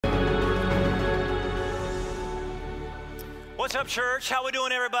What's up, church? How we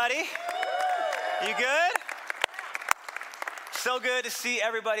doing, everybody? You good? So good to see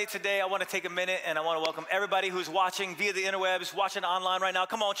everybody today. I want to take a minute and I want to welcome everybody who's watching via the interwebs, watching online right now.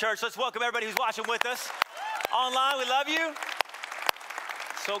 Come on, church. Let's welcome everybody who's watching with us online. We love you.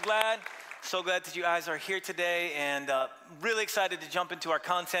 So glad that you guys are here today, and really excited to jump into our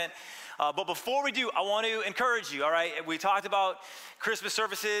content. But before we do, I want to encourage you, all right? We talked about Christmas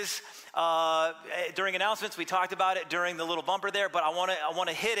services during announcements. We talked about it during the little bumper there, but I want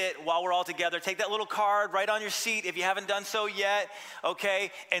to hit it while we're all together. Take that little card right on your seat if you haven't done so yet,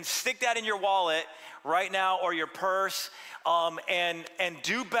 okay? And stick that in your wallet right now or your purse, and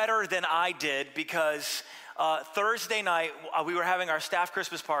do better than I did, because Thursday night we were having our staff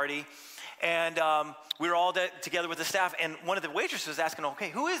Christmas party. And we were all together with the staff, and one of the waitresses was asking, "Okay,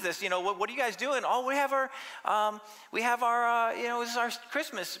 who is this? You know, what are you guys doing?" "Oh, we have our, this is our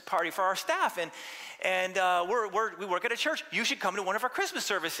Christmas party for our staff, and we work at a church. You should come to one of our Christmas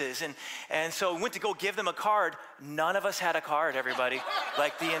services." And so we went to go give them a card. None of us had a card, everybody.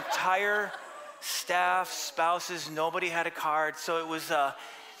 Like the entire staff, spouses, nobody had a card. So it was a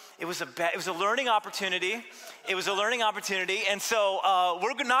learning opportunity. It was a learning opportunity. And so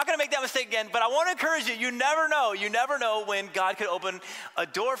we're not going to make that mistake again. But I want to encourage you. You never know when God could open a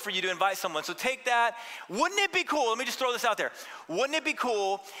door for you to invite someone. So take that. Wouldn't it be cool? Let me just throw this out there. Wouldn't it be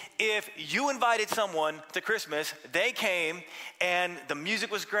cool if you invited someone to Christmas, they came, and the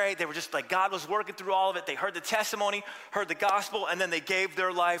music was great. They were just like, God was working through all of it. They heard the testimony, heard the gospel, and then they gave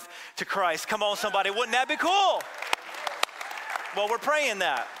their life to Christ. Come on, somebody. Wouldn't that be cool? Well, we're praying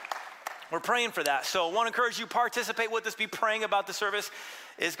that. We're praying for that. So I want to encourage you, participate with us, be praying about the service.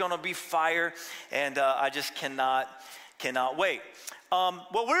 It's going to be fire, and I just cannot wait.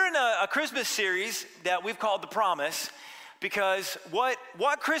 Well, we're in a Christmas series that we've called The Promise, because what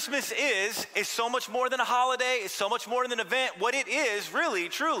Christmas is so much more than a holiday. It's so much more than an event. What it is, really,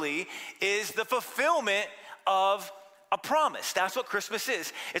 truly, is the fulfillment of a promise. That's what Christmas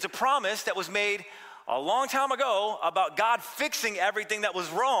is. It's a promise that was made a long time ago about God fixing everything that was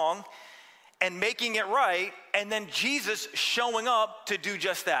wrong and making it right, and then Jesus showing up to do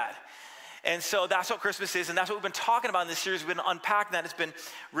just that. And so that's what Christmas is, and that's what we've been talking about in this series. We've been unpacking that. It's been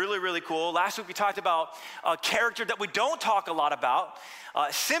really, really cool. Last week we talked about a character that we don't talk a lot about,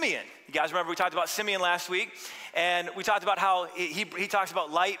 Simeon. You guys remember we talked about Simeon last week, and we talked about how he talks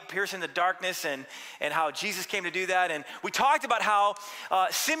about light piercing the darkness, and how Jesus came to do that. And we talked about how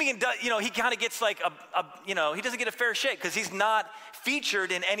Simeon does, he kind of gets like he doesn't get a fair shake because he's not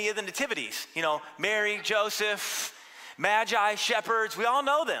featured in any of the nativities. Mary, Joseph, Magi, shepherds, we all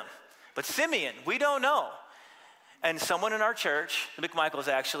know them. But Simeon, we don't know. And someone in our church, the McMichaels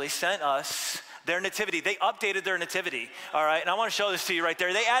actually, sent us their nativity. They updated their nativity, all right? And I want to show this to you right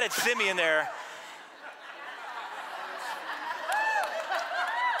there. They added Simeon there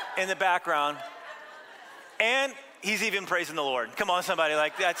in the background. And he's even praising the Lord. Come on, somebody,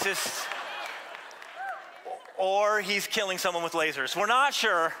 like that's just... Or he's killing someone with lasers. We're not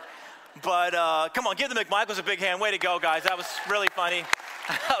sure, but come on, give the McMichaels a big hand. Way to go, guys. That was really funny.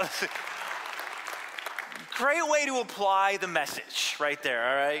 That was a great way to apply the message right there,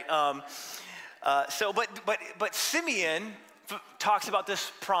 all right? But Simeon talks about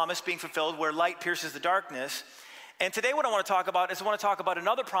this promise being fulfilled where light pierces the darkness. And today what I want to talk about is I want to talk about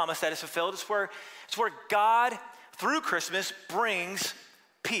another promise that is fulfilled. It's where God, through Christmas, brings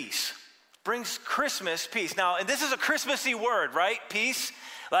peace. Brings Christmas peace. Now, and this is a Christmassy word, right? Peace.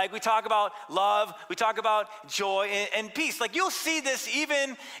 Like we talk about love, we talk about joy and peace. Like you'll see this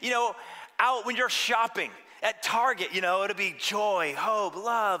even, out when you're shopping at Target, it'll be joy, hope,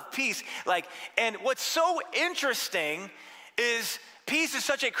 love, peace. And what's so interesting is peace is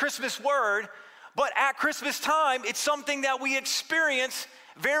such a Christmas word, but at Christmas time, it's something that we experience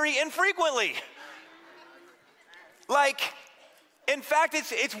very infrequently. In fact,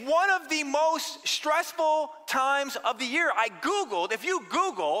 it's one of the most stressful times of the year. I Googled, if you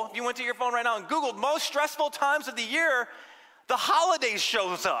went to your phone right now and Googled most stressful times of the year, the holidays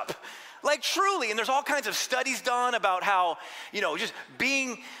shows up. Like truly, and there's all kinds of studies done about how, just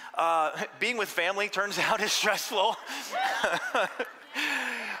being with family turns out is stressful.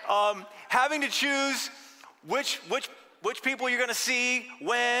 Having to choose which people you're going to see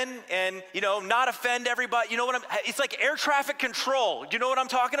when, and not offend everybody. It's like air traffic control. You know what I'm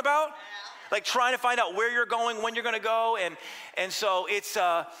talking about? Like trying to find out where you're going, when you're going to go, and so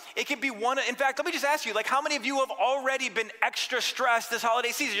it can be one. In fact, let me just ask you, like, how many of you have already been extra stressed this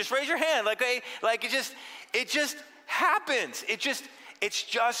holiday season? Just raise your hand. It just happens. It's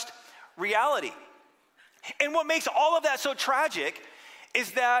just reality. And what makes all of that so tragic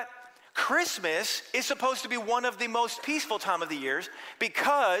is that Christmas is supposed to be one of the most peaceful time of the years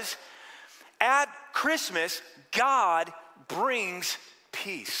because at Christmas, God brings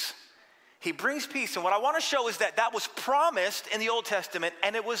peace. He brings peace. And what I want to show is that that was promised in the Old Testament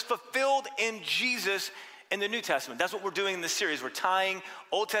and it was fulfilled in Jesus in the New Testament. That's what we're doing in this series. We're tying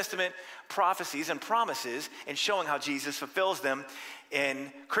Old Testament prophecies and promises and showing how Jesus fulfills them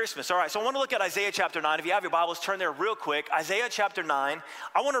in Christmas. All right, so I want to look at Isaiah chapter 9. If you have your Bibles, turn there real quick. Isaiah chapter 9.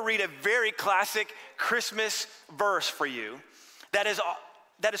 I want to read a very classic Christmas verse for you that is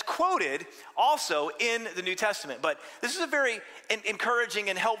quoted also in the New Testament. But this is a very encouraging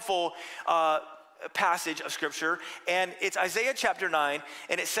and helpful passage of Scripture. And it's Isaiah chapter 9.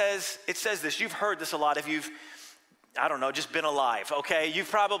 And it says this. You've heard this a lot if you've, just been alive, okay? You've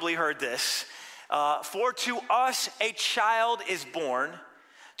probably heard this. For to us a child is born,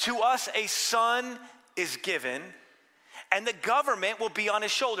 to us a son is given, and the government will be on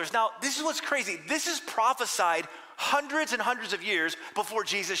his shoulders. Now, this is what's crazy. This is prophesied hundreds and hundreds of years before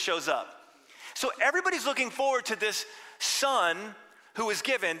Jesus shows up. So everybody's looking forward to this son who is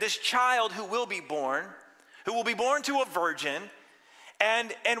given, this child who will be born to a virgin.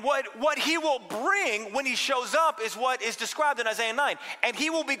 And what he will bring when he shows up is what is described in Isaiah 9. And he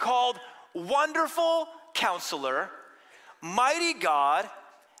will be called Wonderful Counselor, Mighty God,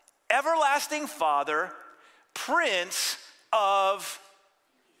 Everlasting Father, Prince of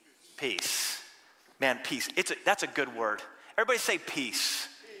Peace. Man, peace. That's a good word. Everybody say peace.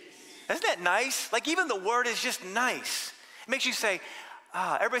 Isn't that nice? Like even the word is just nice. It makes you say,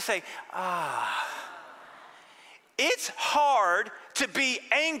 everybody say, It's hard to be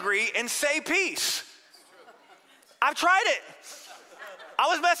angry and say peace. I've tried it. I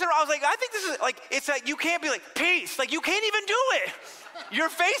was messing around. I was like, I think this is like, it's like you can't be like, peace. Like you can't even do it. Your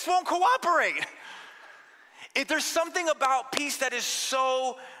face won't cooperate. There's something about peace that is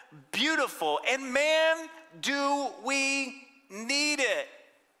so beautiful. And man, do we need it.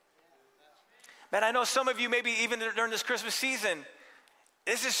 Man, I know some of you, maybe even during this Christmas season,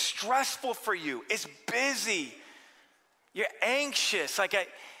 this is stressful for you. It's busy. You're anxious. Like,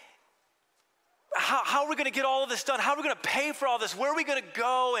 how are we going to get all of this done? How are we going to pay for all this? Where are we going to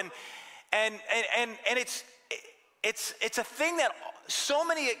go? And it's a thing that so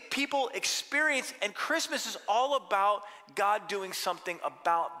many people experience, and Christmas is all about God doing something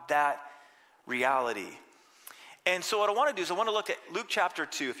about that reality. And so what I want to do is I want to look at Luke chapter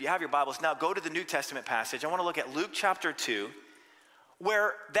 2. If you have your Bibles now, go to the New Testament passage. I want to look at Luke chapter 2,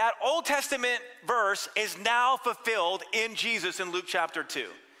 where that Old Testament verse is now fulfilled in Jesus in Luke chapter 2.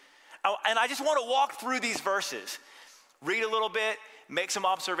 And I just want to walk through these verses, read a little bit, make some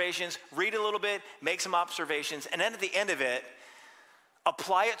observations, read a little bit, make some observations, and then at the end of it,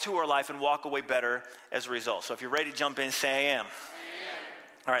 apply it to our life and walk away better as a result. So if you're ready to jump in, say I am.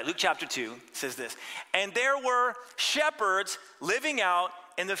 All right, Luke chapter 2 says this. And there were shepherds living out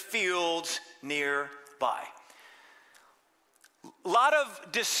in the fields nearby. A lot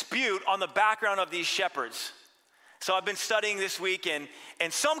of dispute on the background of these shepherds. So I've been studying this week, and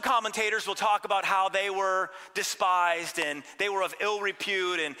some commentators will talk about how they were despised and they were of ill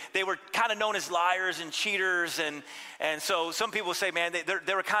repute and they were kind of known as liars and cheaters. And so some people say, man,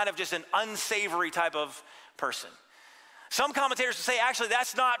 they were kind of just an unsavory type of person. Some commentators say, actually,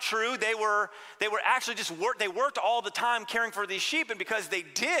 that's not true. They were actually they worked all the time caring for these sheep, and because they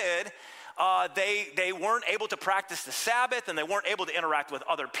did, they weren't able to practice the Sabbath, and they weren't able to interact with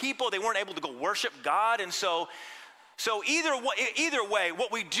other people. They weren't able to go worship God, and so either way,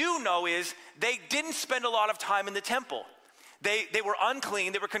 what we do know is they didn't spend a lot of time in the temple. They were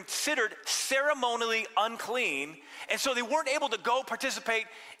unclean. They were considered ceremonially unclean, and so they weren't able to go participate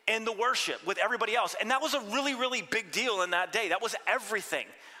in the worship with everybody else. And that was a really, really big deal in that day. That was everything.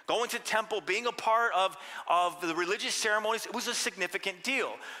 Going to temple, being a part of the religious ceremonies, it was a significant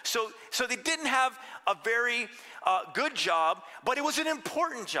deal. So they didn't have a very good job, but it was an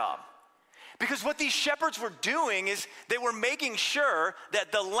important job. Because what these shepherds were doing is they were making sure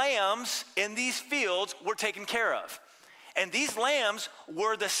that the lambs in these fields were taken care of. And these lambs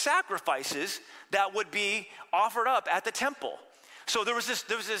were the sacrifices that would be offered up at the temple. So there was this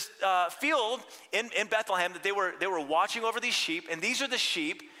field in Bethlehem that they were watching over these sheep, and these are the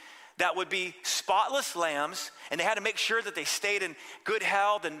sheep that would be spotless lambs, and they had to make sure that they stayed in good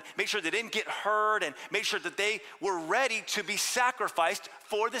health and make sure they didn't get hurt and make sure that they were ready to be sacrificed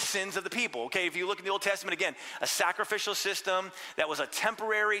for the sins of the people. Okay, if you look in the Old Testament again, a sacrificial system that was a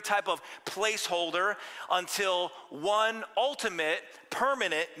temporary type of placeholder until one ultimate,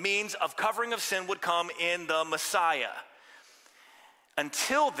 permanent means of covering of sin would come in the Messiah.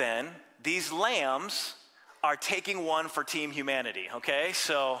 Until then, these lambs are taking one for Team Humanity, okay?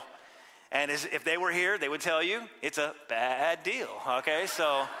 So And if they were here, they would tell you it's a bad deal, okay?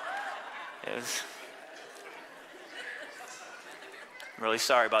 So it was, I'm really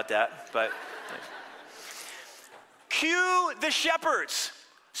sorry about that, but. Cue the shepherds.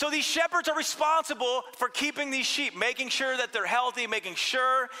 So these shepherds are responsible for keeping these sheep, making sure that they're healthy, making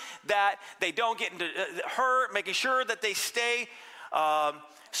sure that they don't get into hurt, making sure that they stay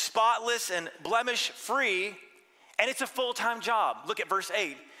spotless and blemish free. And it's a full-time job. Look at verse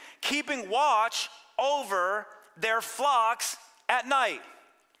 8. Keeping watch over their flocks at night.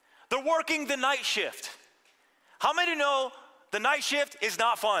 They're working the night shift. How many know the night shift is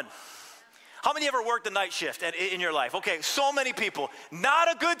not fun? How many ever worked the night shift in your life? Okay, so many people.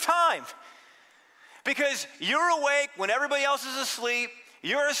 Not a good time. Because you're awake when everybody else is asleep.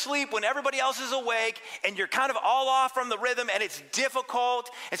 You're asleep when everybody else is awake. And you're kind of all off from the rhythm. And it's difficult.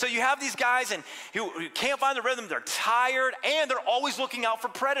 And so you have these guys who can't find the rhythm. They're tired. And they're always looking out for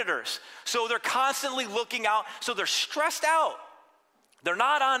predators. So they're constantly looking out. So they're stressed out. They're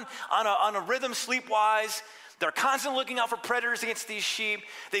not on a rhythm sleep-wise. They're constantly looking out for predators against these sheep.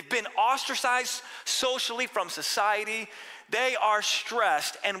 They've been ostracized socially from society. They are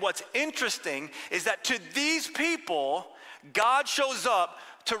stressed. And what's interesting is that to these people, God shows up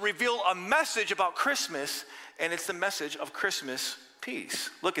to reveal a message about Christmas, and it's the message of Christmas peace.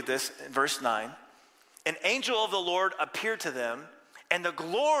 Look at this in verse 9. An angel of the Lord appeared to them, and the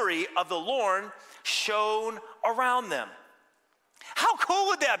glory of the Lord shone around them. How cool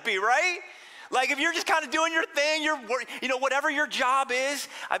would that be, right? Like if you're just kind of doing your thing, whatever your job is,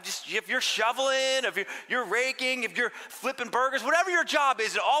 if you're shoveling, if you're raking, if you're flipping burgers, whatever your job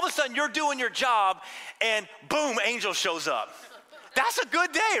is, and all of a sudden you're doing your job and boom, angel shows up. That's a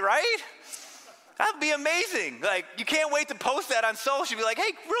good day, right? That'd be amazing. Like you can't wait to post that on social. Be like,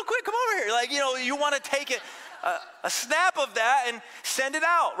 hey, real quick, come over here. Like, you want to take a snap of that and send it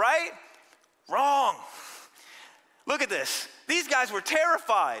out, right? Wrong. Look at this. These guys were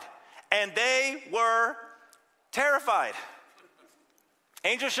terrified. And they were terrified.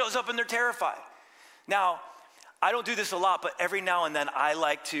 Angel shows up and they're terrified. Now, I don't do this a lot, but every now and then I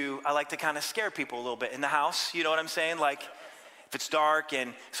like to kind of scare people a little bit in the house. You know what I'm saying? Like if it's dark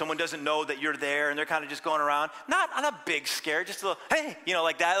and someone doesn't know that you're there and they're kind of just going around, not on a big scare, just a little, hey,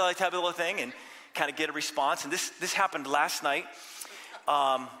 like that, like type of little thing, and kind of get a response. And this happened last night.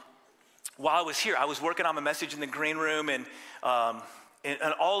 While I was here, I was working on my message in the green room, and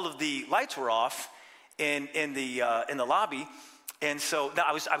all of the lights were off in the lobby. And so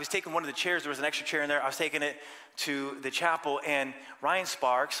I was taking one of the chairs. There was an extra chair in there. I was taking it to the chapel, and Ryan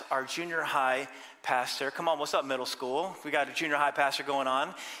Sparks, our junior high pastor, come on, what's up, middle school? We got a junior high pastor going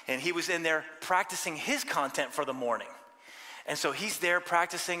on, and he was in there practicing his content for the morning. And so he's there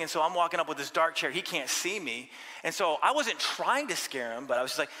practicing, and so I'm walking up with this dark chair. He can't see me. And so I wasn't trying to scare him, but I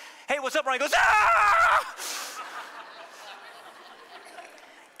was just like, hey, what's up, Ryan? He goes, ah!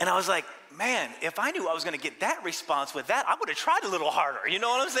 And I was like, man, if I knew I was going to get that response with that, I would have tried a little harder. You know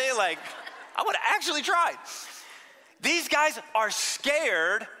what I'm saying? Like, I would have actually tried. These guys are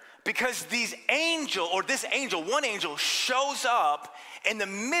scared because this angel, one angel, shows up in the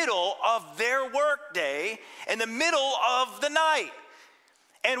middle of their workday, in the middle of the night.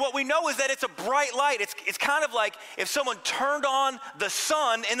 And what we know is that it's a bright light. It's kind of like if someone turned on the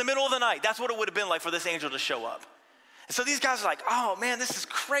sun in the middle of the night. That's what it would have been like for this angel to show up. And so these guys are like, oh man, this is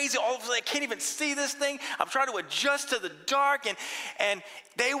crazy. All of a sudden, I can't even see this thing. I'm trying to adjust to the dark. And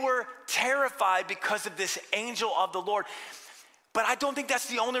they were terrified because of this angel of the Lord. But I don't think that's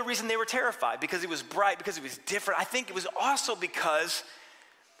the only reason they were terrified, because it was bright, because it was different. I think it was also because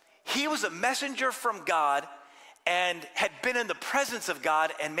he was a messenger from God and had been in the presence of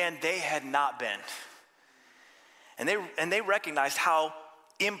God, and man, they had not been. And they recognized how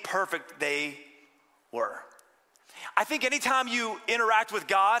imperfect they were. I think anytime you interact with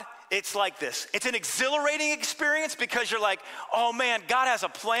God, it's like this. It's an exhilarating experience because you're like, oh man, God has a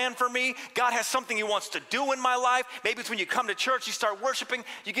plan for me. God has something he wants to do in my life. Maybe it's when you come to church, you start worshiping,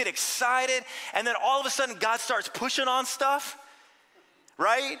 you get excited, and then all of a sudden God starts pushing on stuff,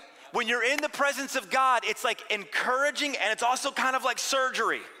 right? When you're in the presence of God, it's like encouraging, and it's also kind of like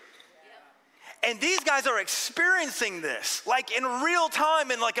surgery. And these guys are experiencing this like in real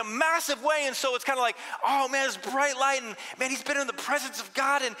time in like a massive way. And so it's kind of like, oh man, it's bright light, and man, he's been in the presence of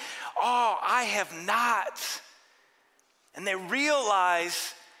God, and oh, I have not. And they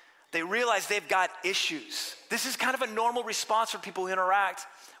realize they've got issues. This is kind of a normal response for people who interact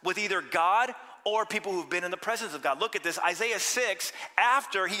with either God or people who've been in the presence of God. Look at this, Isaiah 6,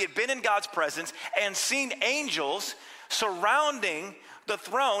 after he had been in God's presence and seen angels surrounding the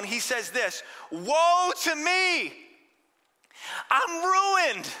throne, he says this, woe to me, I'm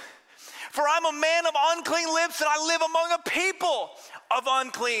ruined, For I'm a man of unclean lips, and I live among a people of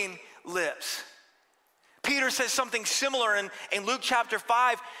unclean lips. Peter says something similar in Luke chapter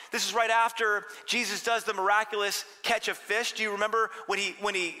 5. This is right after Jesus does the miraculous catch of fish. Do you remember when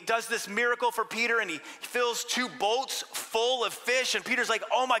he does this miracle for Peter and he fills 2 boats full of fish? And Peter's like,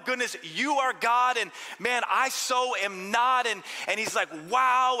 oh my goodness, you are God. And man, I so am not. And he's like,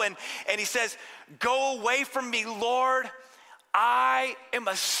 wow. And he says, go away from me, Lord. I am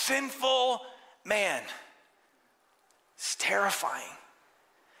a sinful man. It's terrifying.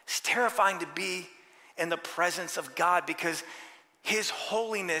 It's terrifying to be in the presence of God because his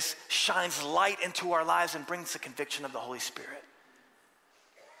holiness shines light into our lives and brings the conviction of the Holy Spirit.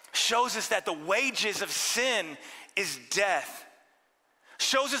 Shows us that the wages of sin is death.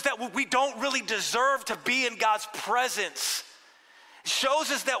 Shows us that we don't really deserve to be in God's presence.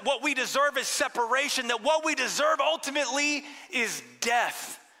 Shows us that what we deserve is separation, that what we deserve ultimately is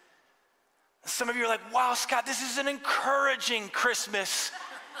death. Some of you are like, wow, Scott, this is an encouraging Christmas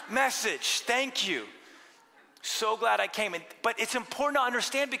message. Thank you. So glad I came. But it's important to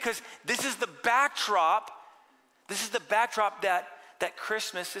understand because this is the backdrop. This is the backdrop that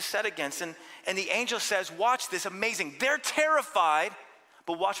Christmas is set against. And the angel says, watch this, amazing. They're terrified,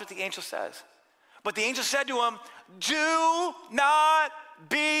 but watch what the angel says. But the angel said to him, do not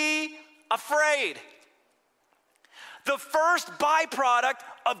be afraid. The first byproduct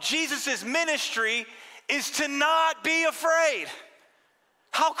of Jesus' ministry is to not be afraid.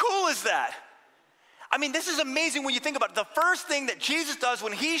 How cool is that? I mean, this is amazing when you think about it. The first thing that Jesus does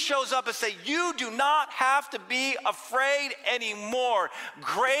when he shows up is say, you do not have to be afraid anymore.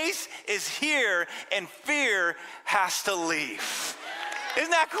 Grace is here and fear has to leave.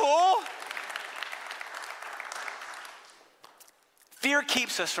 Isn't that cool? Fear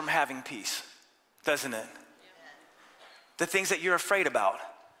keeps us from having peace, doesn't it? The things that you're afraid about.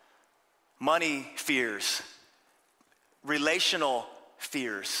 Money fears, relational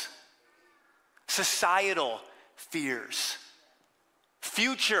fears, societal fears,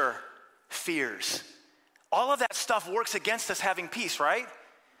 future fears. All of that stuff works against us having peace, right?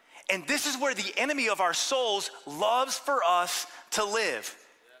 And this is where the enemy of our souls loves for us to live.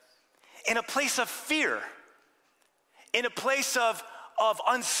 In a place of fear, in a place of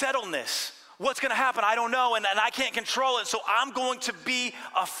unsettledness. What's going to happen? I don't know, and I can't control it, so I'm going to be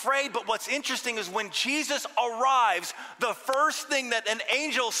afraid. But what's interesting is when Jesus arrives, the first thing that an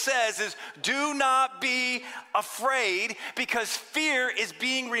angel says is, do not be afraid, because fear is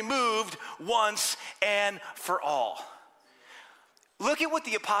being removed once and for all. Look at what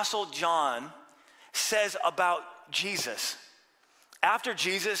the Apostle John says about Jesus. After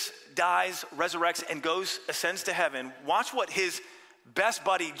Jesus dies, resurrects, and ascends to heaven, watch what his best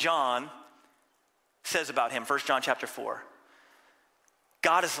buddy John says about him. 1 John chapter 4.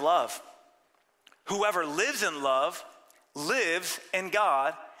 God is love. Whoever lives in love lives in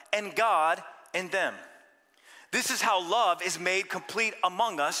God, and God in them. This is how love is made complete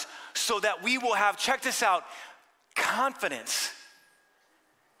among us, so that we will have, check this out, confidence.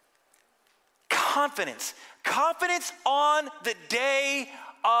 Confidence. Confidence on the day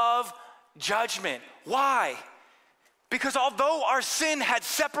of judgment. Why? Because although our sin had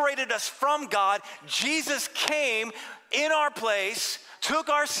separated us from God, Jesus came in our place, took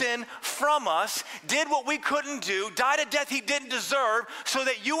our sin from us, did what we couldn't do, died a death he didn't deserve, so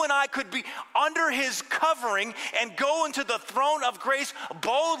that you and I could be under his covering and go into the throne of grace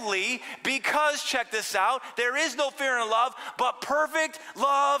boldly, because, check this out, there is no fear in love, but perfect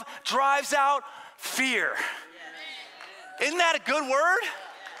love drives out fear. Isn't that a good word?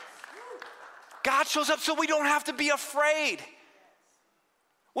 God shows up so we don't have to be afraid.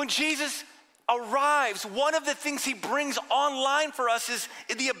 When Jesus arrives, one of the things he brings online for us is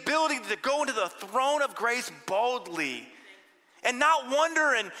the ability to go into the throne of grace boldly and not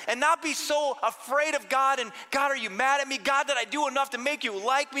wonder and not be so afraid of God. And God, are you mad at me? God, did I do enough to make you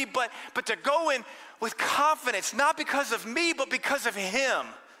like me? But to go in with confidence, not because of me, but because of him.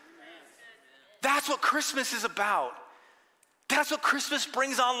 That's what Christmas is about. That's what Christmas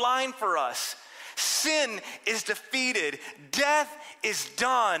brings online for us. Sin is defeated. Death is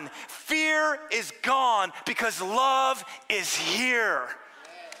done. Fear is gone, because love is here.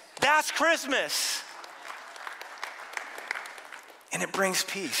 That's Christmas. And it brings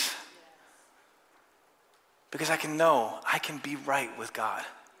peace. Because I can know I can be right with God.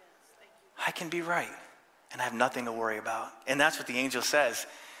 I can be right. And I have nothing to worry about. And that's what the angel says.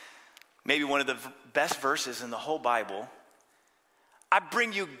 Maybe one of the best verses in the whole Bible. I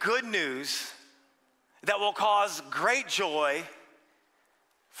bring you good news that will cause great joy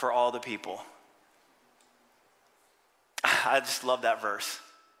for all the people. I just love that verse.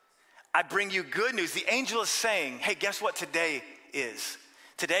 I bring you good news. The angel is saying, hey, guess what today is?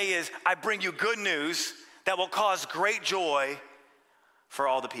 Today is, I bring you good news that will cause great joy for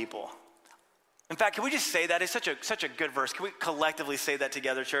all the people. In fact, can we just say that? It's such a good verse. Can we collectively say that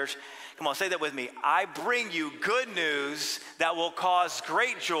together, church? Come on, say that with me. I bring you good news that will cause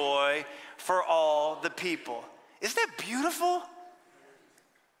great joy for all the people. Isn't that beautiful?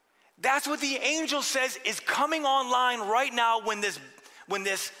 That's what the angel says is coming online right now when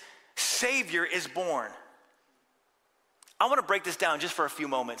this Savior is born. I want to break this down just for a few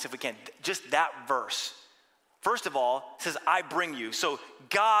moments, if we can. Just that verse. First of all, it says, I bring you. So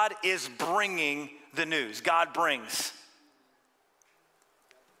God is bringing the news. God brings.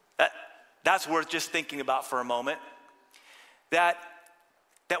 That's worth just thinking about for a moment. That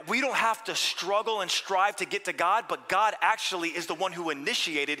we don't have to struggle and strive to get to God, but God actually is the one who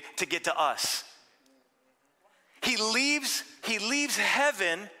initiated to get to us. He leaves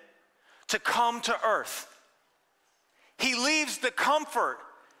heaven to come to earth. He leaves the comfort,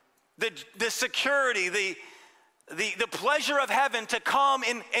 the security, the pleasure of heaven to come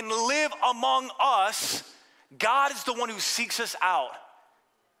and live among us. God is the one who seeks us out.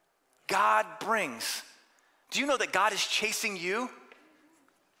 God brings. Do you know that God is chasing you?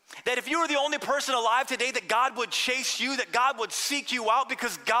 That if you were the only person alive today, that God would chase you, that God would seek you out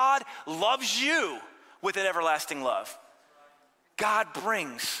because God loves you with an everlasting love. God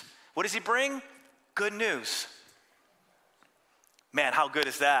brings. What does he bring? Good news. Man, how good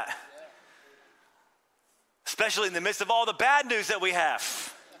is that? Especially in the midst of all the bad news that we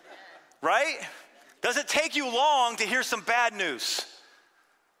have, right? Doesn't take you long to hear some bad news.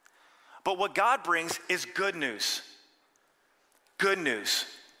 But what God brings is good news. Good news.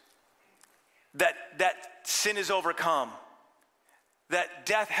 That sin is overcome. That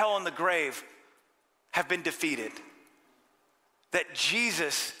death, hell, and the grave have been defeated. That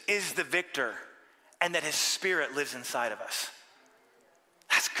Jesus is the victor and that his Spirit lives inside of us.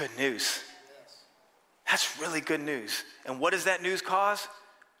 That's good news. That's really good news. And what does that news cause?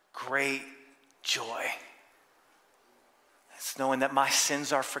 Great joy. It's knowing that my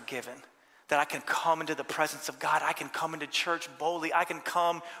sins are forgiven, that I can come into the presence of God. I can come into church boldly. I can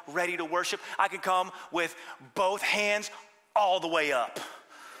come ready to worship. I can come with both hands all the way up.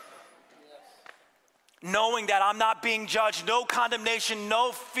 Knowing that I'm not being judged, no condemnation,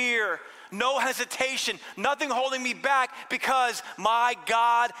 no fear, no hesitation, nothing holding me back because my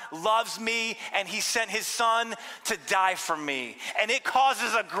God loves me and he sent his son to die for me. And it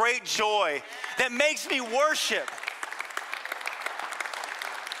causes a great joy that makes me worship.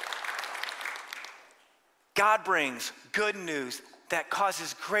 God brings good news that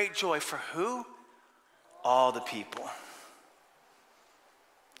causes great joy for who? All the people.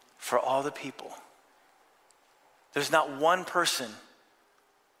 For all the people. There's not one person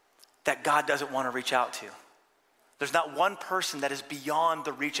that God doesn't want to reach out to. There's not one person that is beyond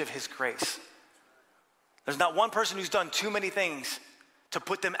the reach of his grace. There's not one person who's done too many things to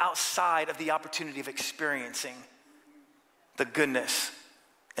put them outside of the opportunity of experiencing the goodness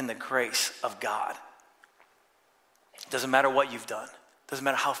and the grace of God. It doesn't matter what you've done. It doesn't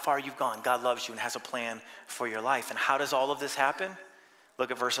matter how far you've gone. God loves you and has a plan for your life. And how does all of this happen?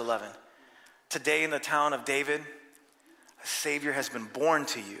 Look at verse 11. Today in the town of David, a Savior has been born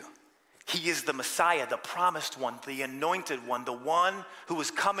to you. He is the Messiah, the promised one, the anointed one, the one who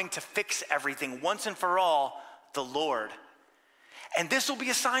is coming to fix everything once and for all, the Lord. And this will be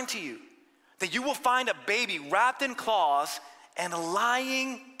a sign to you, that you will find a baby wrapped in cloths and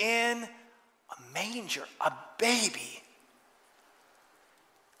lying in a manger, a baby.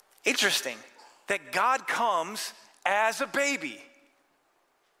 Interesting that God comes as a baby.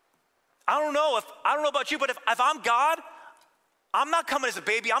 I don't know about you, but if I'm God, I'm not coming as a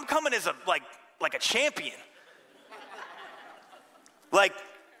baby. I'm coming as like a champion. like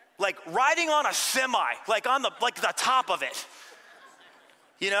riding on a semi, like the top of it.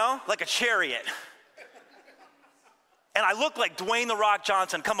 You know, like a chariot. And I look like Dwayne "The Rock"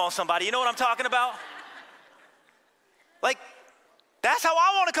 Johnson. Come on, somebody. You know what I'm talking about? Like, that's how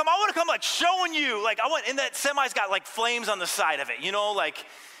I want to come. I want to come like showing you. Like, and that semi's got like flames on the side of it. You know, like.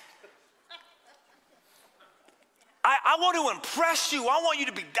 I want to impress you. I want you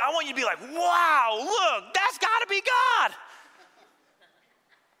to be like, wow, look, that's got to be God.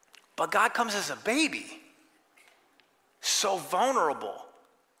 But God comes as a baby, so vulnerable,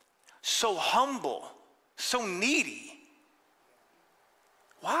 so humble, so needy.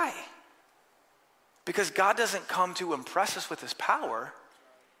 Why? Because God doesn't come to impress us with his power.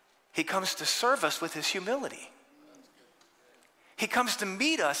 He comes to serve us with his humility. He comes to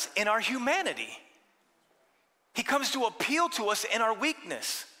meet us in our humanity. He comes to appeal to us in our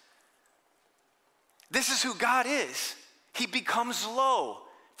weakness. This is who God is. He becomes low.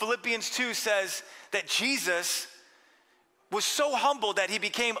 Philippians 2 says that Jesus was so humble that he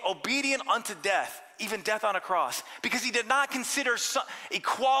became obedient unto death, even death on a cross, because he did not consider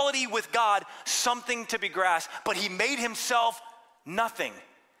equality with God something to be grasped, but he made himself nothing,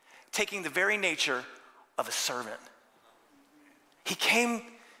 taking the very nature of a servant. He came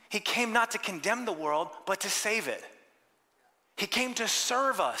not to condemn the world, but to save it. He came to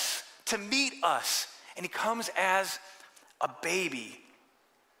serve us, to meet us, and he comes as a baby.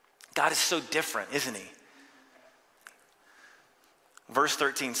 God is so different, isn't he? Verse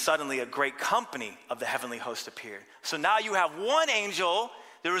 13, suddenly a great company of the heavenly host appeared. So now you have one angel,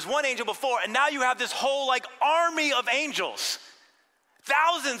 there was one angel before, and now you have this whole like army of angels.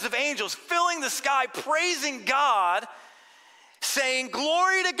 Thousands of angels filling the sky, praising God, saying,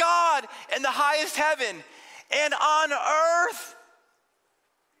 glory to God in the highest heaven, and on earth,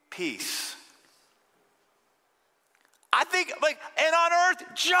 peace. I think, like, and on earth,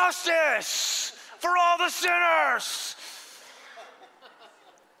 justice for all the sinners.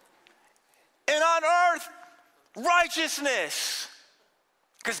 And on earth, righteousness.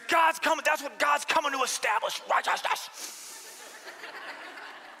 Because God's coming, that's what God's coming to establish, righteousness.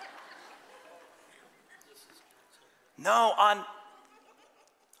 No, on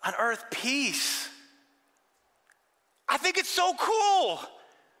earth, peace. I think it's so cool.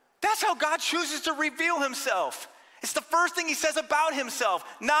 That's how God chooses to reveal himself. It's the first thing he says about himself.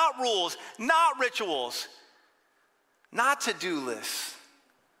 Not rules, not rituals, not to-do lists,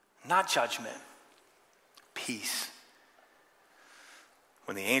 not judgment, peace.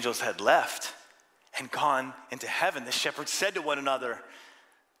 When the angels had left and gone into heaven, the shepherds said to one another,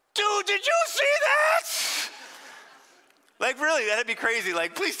 dude, did you see that? Like, really, that'd be crazy.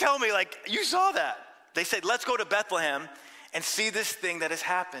 Like, please tell me, like, you saw that. They said, let's go to Bethlehem and see this thing that has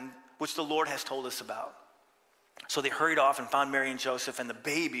happened, which the Lord has told us about. So they hurried off and found Mary and Joseph and the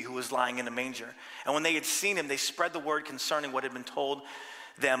baby who was lying in a manger. And when they had seen him, they spread the word concerning what had been told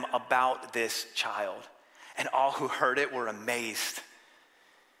them about this child. And all who heard it were amazed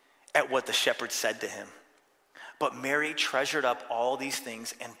at what the shepherds said to him. But Mary treasured up all these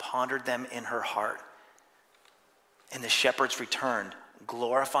things and pondered them in her heart. And the shepherds returned,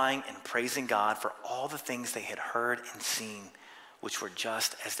 glorifying and praising God for all the things they had heard and seen, which were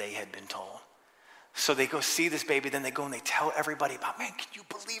just as they had been told. So they go see this baby, then they go and they tell everybody about, man, can you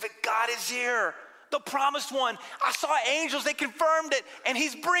believe it? God is here, the promised one. I saw angels, they confirmed it, and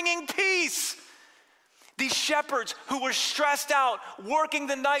he's bringing peace. These shepherds who were stressed out, working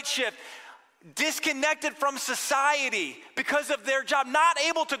the night shift, disconnected from society because of their job, not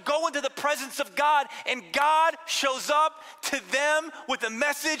able to go into the presence of God, and God shows up to them with a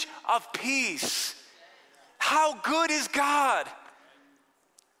message of peace. How good is God?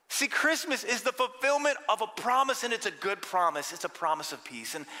 See, Christmas is the fulfillment of a promise, and it's a good promise. It's a promise of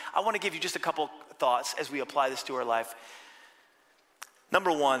peace. And I want to give you just a couple thoughts as we apply this to our life.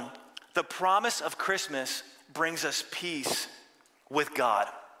 Number one, the promise of Christmas brings us peace with God.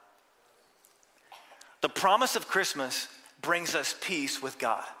 The promise of Christmas brings us peace with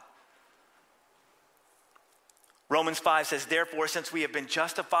God. Romans 5 says, therefore, since we have been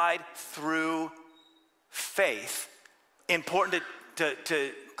justified through faith, important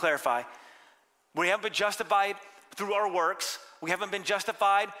to clarify, we haven't been justified through our works. We haven't been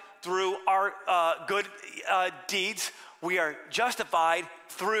justified through our good deeds. We are justified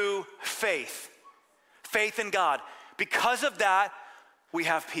through faith. Faith in God. Because of that, we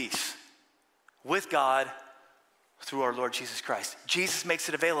have peace with God through our Lord Jesus Christ. Jesus makes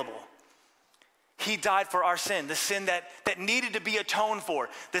it available. He died for our sin, the sin that needed to be atoned for.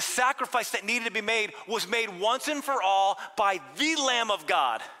 The sacrifice that needed to be made was made once and for all by the Lamb of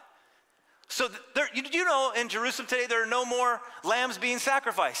God. So you know, in Jerusalem today, there are no more lambs being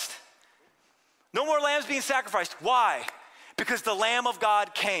sacrificed. No more lambs being sacrificed. Why? Because the Lamb of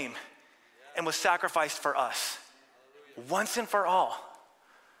God came and was sacrificed for us once and for all.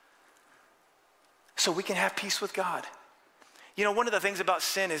 So we can have peace with God. You know, one of the things about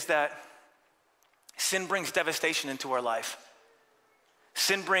sin is that sin brings devastation into our life.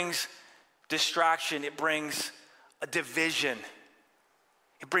 Sin brings distraction. It brings a division.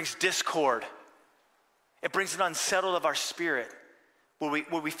 It brings discord. It brings an unsettled of our spirit where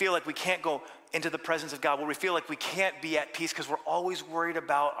we feel like we can't go into the presence of God, where we feel like we can't be at peace because we're always worried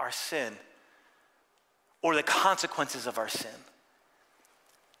about our sin or the consequences of our sin.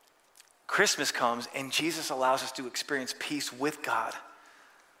 Christmas comes and Jesus allows us to experience peace with God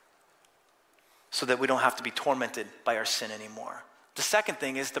so that we don't have to be tormented by our sin anymore. The second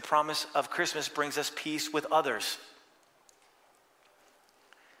thing is the promise of Christmas brings us peace with others.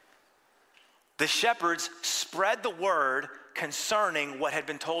 the shepherds spread the word concerning what had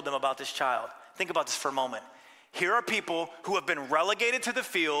been told them about this child. Think about this for a moment. Here are people who have been relegated to the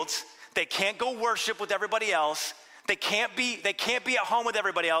fields. They can't go worship with everybody else. They can't be at home with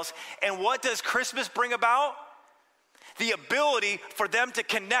everybody else. And what does Christmas bring about? The ability for them to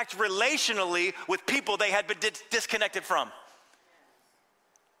connect relationally with people they had been disconnected from.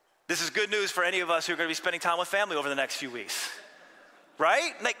 This is good news for any of us who are going to be spending time with family over the next few weeks.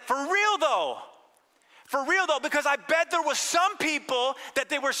 Right? Like, for real though, because I bet there was some people that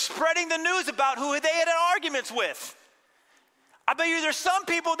they were spreading the news about who they had arguments with. I bet you there's some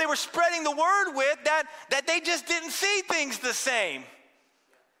people they were spreading the word with that they just didn't see things the same.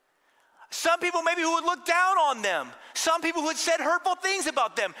 Some people maybe who would look down on them. Some people who had said hurtful things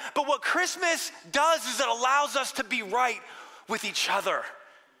about them. But what Christmas does is it allows us to be right with each other.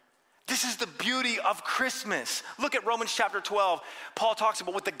 This is the beauty of Christmas. Look at Romans chapter 12. Paul talks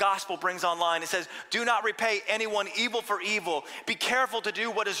about what the gospel brings online. It says, do not repay anyone evil for evil. Be careful to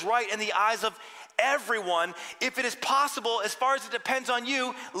do what is right in the eyes of everyone. If it is possible, as far as it depends on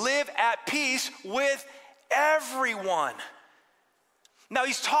you, live at peace with everyone. Now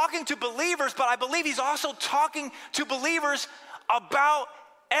he's talking to believers, but I believe he's also talking to believers about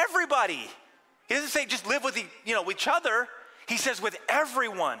everybody. He doesn't say just live with each other. He says with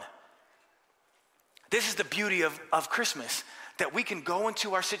everyone. This is the beauty of Christmas, that we can go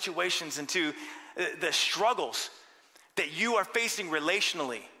into our situations, into the struggles that you are facing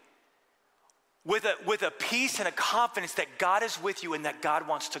relationally with a peace and a confidence that God is with you and that God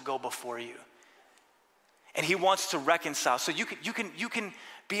wants to go before you. And he wants to reconcile. So you can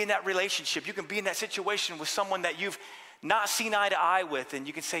be in that relationship. You can be in that situation with someone that you've not seen eye to eye with. And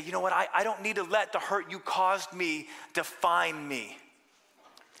you can say, you know what, I don't need to let the hurt you caused me define me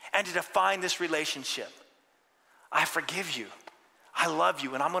and to define this relationship. I forgive you. I love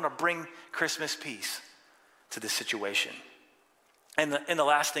you. And I'm going to bring Christmas peace to this situation. And the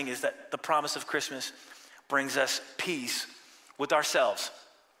last thing is that the promise of Christmas brings us peace with ourselves.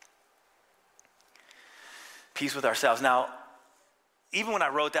 Peace with ourselves. Now, even when I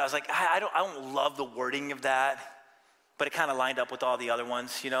wrote that, I was like, I don't love the wording of that, but it kind of lined up with all the other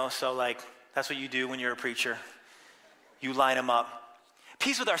ones, So like, that's what you do when you're a preacher. You line them up.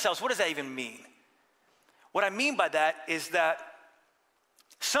 Peace with ourselves, what does that even mean? What I mean by that is that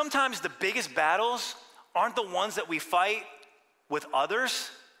sometimes the biggest battles aren't the ones that we fight with others,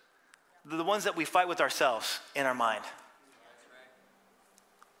 they're the ones that we fight with ourselves in our mind.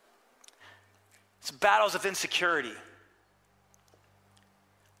 It's battles of insecurity,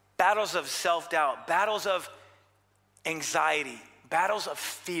 battles of self-doubt, battles of anxiety, battles of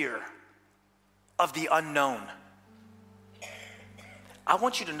fear, of the unknown. I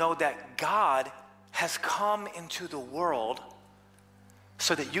want you to know that God has come into the world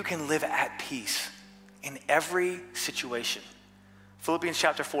so that you can live at peace in every situation. Philippians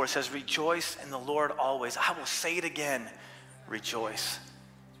chapter 4 says, rejoice in the Lord always. I will say it again, rejoice.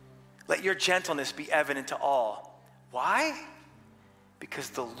 Let your gentleness be evident to all. Why?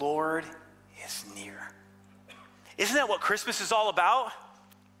 Because the Lord is near. Isn't that what Christmas is all about?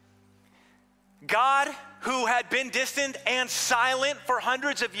 God, who had been distant and silent for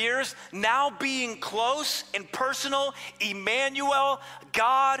hundreds of years, now being close and personal, Emmanuel,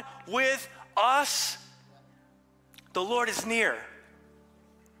 God with us. The Lord is near.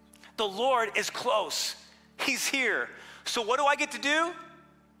 The Lord is close. He's here. So what do I get to do?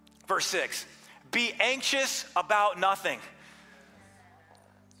 Verse 6, be anxious about nothing,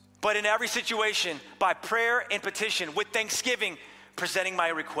 but in every situation, by prayer and petition, with thanksgiving, presenting my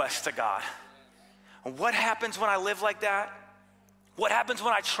requests to God. And what happens when I live like that? What happens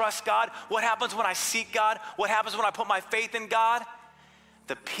when I trust God? What happens when I seek God? What happens when I put my faith in God?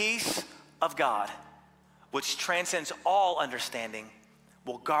 The peace of God, which transcends all understanding,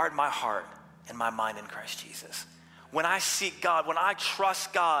 will guard my heart and my mind in Christ Jesus. When I seek God, when I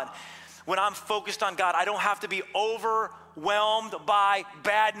trust God, when I'm focused on God, I don't have to be overwhelmed by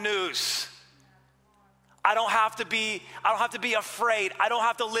bad news. I don't have to be afraid. I don't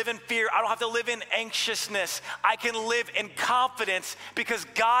have to live in fear. I don't have to live in anxiousness. I can live in confidence because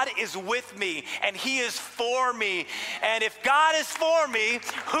God is with me and he is for me. And if God is for me,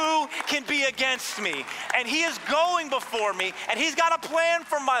 who can be against me? And he is going before me and he's got a plan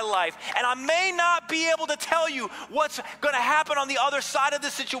for my life. And I may not be able to tell you what's going to happen on the other side of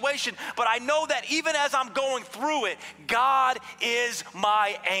this situation, but I know that even as I'm going through it, God is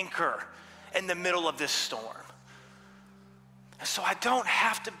my anchor in the middle of this storm. And so I don't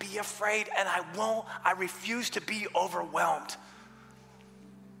have to be afraid, and I refuse to be overwhelmed.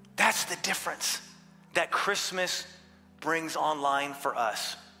 That's the difference that Christmas brings online for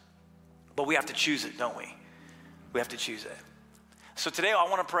us. But we have to choose it, don't we? We have to choose it. So today I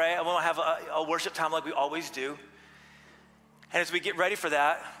want to pray. I want to have a worship time like we always do. And as we get ready for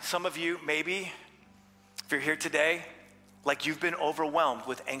that, some of you maybe, if you're here today, like you've been overwhelmed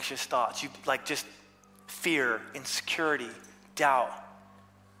with anxious thoughts. You like just fear, insecurity, doubt.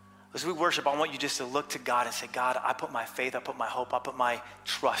 As we worship, I want you just to look to God and say, God, I put my faith, I put my hope, I put my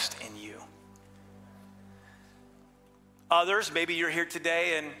trust in you. Others, maybe you're here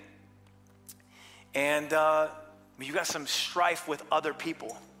today and you got some strife with other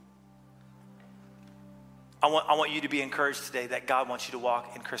people. I want you to be encouraged today that God wants you to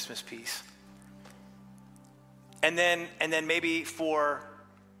walk in Christmas peace. And then maybe for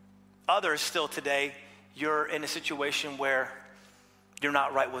others still today, you're in a situation where you're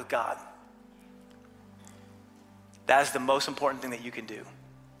not right with God. That is the most important thing that you can do,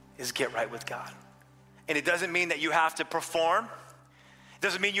 is get right with God. And it doesn't mean that you have to perform. It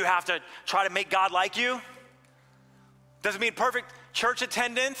doesn't mean you have to try to make God like you. It doesn't mean perfect church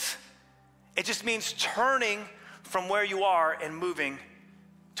attendance. It just means turning from where you are and moving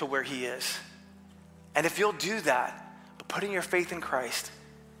to where he is. And if you'll do that, but putting your faith in Christ,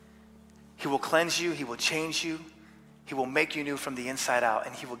 he will cleanse you, he will change you, he will make you new from the inside out,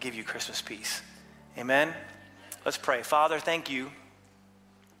 and he will give you Christmas peace. Amen? Let's pray. Father, thank you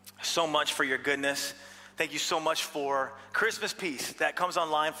so much for your goodness. Thank you so much for Christmas peace that comes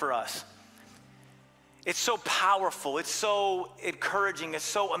online for us. It's so powerful. It's so encouraging. It's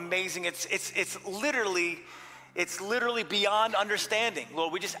so amazing. It's literally beyond understanding.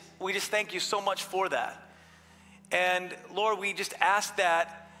 Lord, we just thank you so much for that. And Lord, we just ask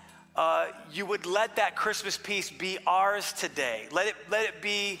that you would let that Christmas peace be ours today. Let it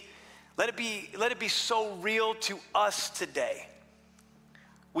be so real to us today.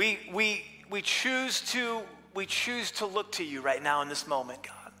 We choose to look to you right now in this moment,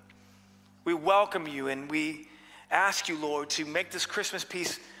 God. We welcome you and we ask you, Lord, to make this Christmas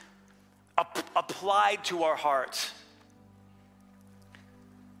peace applied to our hearts.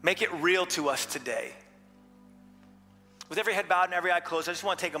 Make it real to us today. With every head bowed and every eye closed, I just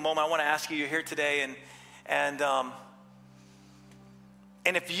want to take a moment. I want to ask you, you're here today, and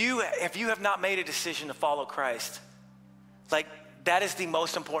if you have not made a decision to follow Christ, like that is the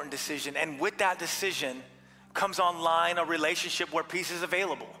most important decision. And with that decision comes online a relationship where peace is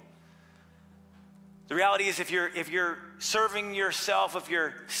available. The reality is if you're serving yourself, if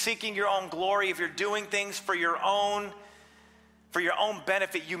you're seeking your own glory, if you're doing things for your own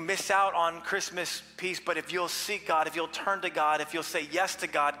benefit, you miss out on Christmas peace. But if you'll seek God, if you'll turn to God, if you'll say yes to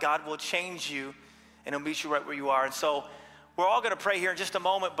God, God will change you and he'll meet you right where you are. And so we're all going to pray here in just a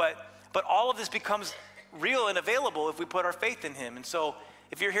moment, but all of this becomes real and available if we put our faith in him. And so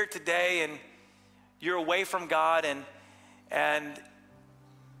if you're here today and you're away from God and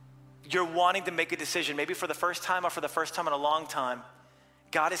you're wanting to make a decision, maybe for the first time or for the first time in a long time,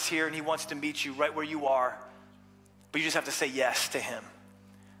 God is here and he wants to meet you right where you are, but you just have to say yes to him.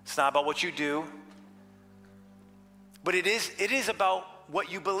 It's not about what you do, but it is about what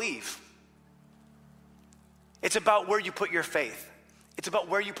you believe. It's about where you put your faith. It's about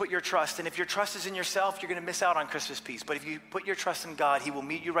where you put your trust. And if your trust is in yourself, you're going to miss out on Christmas peace. But if you put your trust in God, he will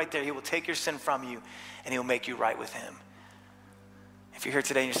meet you right there. He will take your sin from you and he'll make you right with him. If you're here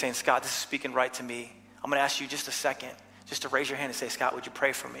today and you're saying, Scott, this is speaking right to me, I'm going to ask you just a second, just to raise your hand and say, Scott, would you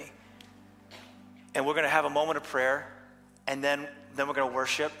pray for me? And we're going to have a moment of prayer, and then we're going to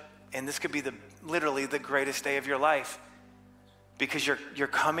worship. And this could be literally the greatest day of your life, because you're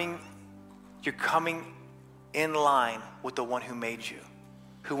coming in line with the one who made you,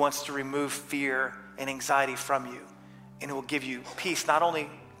 who wants to remove fear and anxiety from you, and who will give you peace not only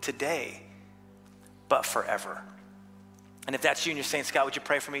today, but forever. And if that's you and you're saying, Scott, would you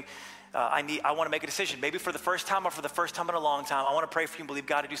pray for me? I want to make a decision, maybe for the first time or for the first time in a long time. I want to pray for you and believe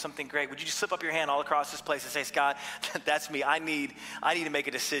God to do something great. Would you just slip up your hand all across this place and say, Scott, that's me. I need to make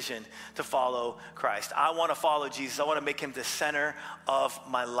a decision to follow Christ. I want to follow Jesus. I want to make him the center of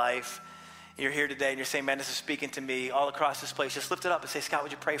my life. You're here today and you're saying, man, this is speaking to me all across this place. Just lift it up and say, Scott,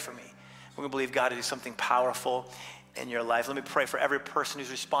 would you pray for me? We're going to believe God to do something powerful in your life. Let me pray for every person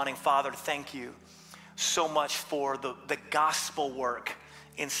who's responding. Father, thank you so much for the gospel work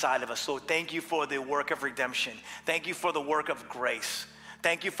inside of us. So thank you for the work of redemption. Thank you for the work of grace.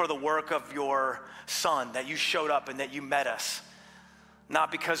 Thank you for the work of your son, that you showed up and that you met us.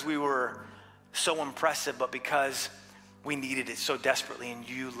 Not because we were so impressive, but because we needed it so desperately and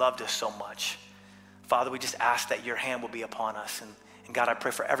you loved us so much. Father, we just ask that your hand will be upon us. And God, I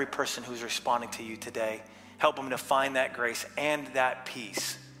pray for every person who's responding to you today. Help them to find that grace and that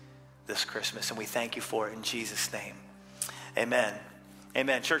peace this Christmas. And we thank you for it in Jesus' name. Amen.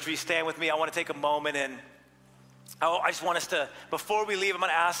 Amen. Church, will you stand with me? I want to take a moment and I just want us to, before we leave, I'm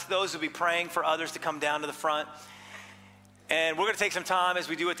going to ask those who will be praying for others to come down to the front. And we're going to take some time, as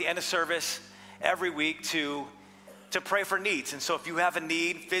we do at the end of service every week, to pray for needs. And so if you have a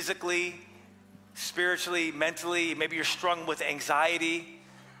need physically, spiritually, mentally, maybe you're struggling with anxiety,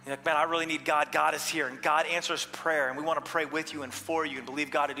 you're like, man, I really need God. God is here, and God answers prayer, and we want to pray with you and for you and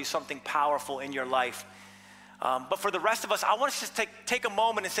believe God to do something powerful in your life. But for the rest of us, I want us to just take a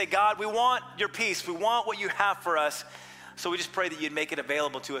moment and say, God, we want your peace. We want what you have for us. So we just pray that you'd make it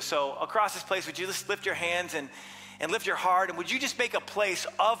available to us. So across this place, would you just lift your hands and lift your heart? And would you just make a place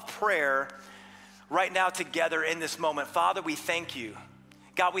of prayer right now together in this moment? Father, we thank you.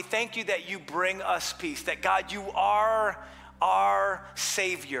 God, we thank you that you bring us peace, that God, you are our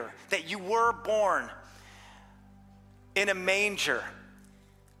Savior, that you were born in a manger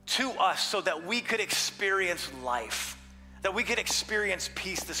to us so that we could experience life, that we could experience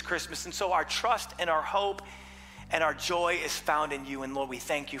peace this Christmas. And so our trust and our hope and our joy is found in you. And Lord, we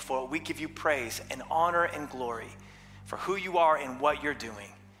thank you for it. We give you praise and honor and glory for who you are and what you're doing.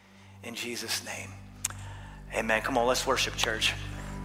 In Jesus' name, amen. Come on, let's worship, church.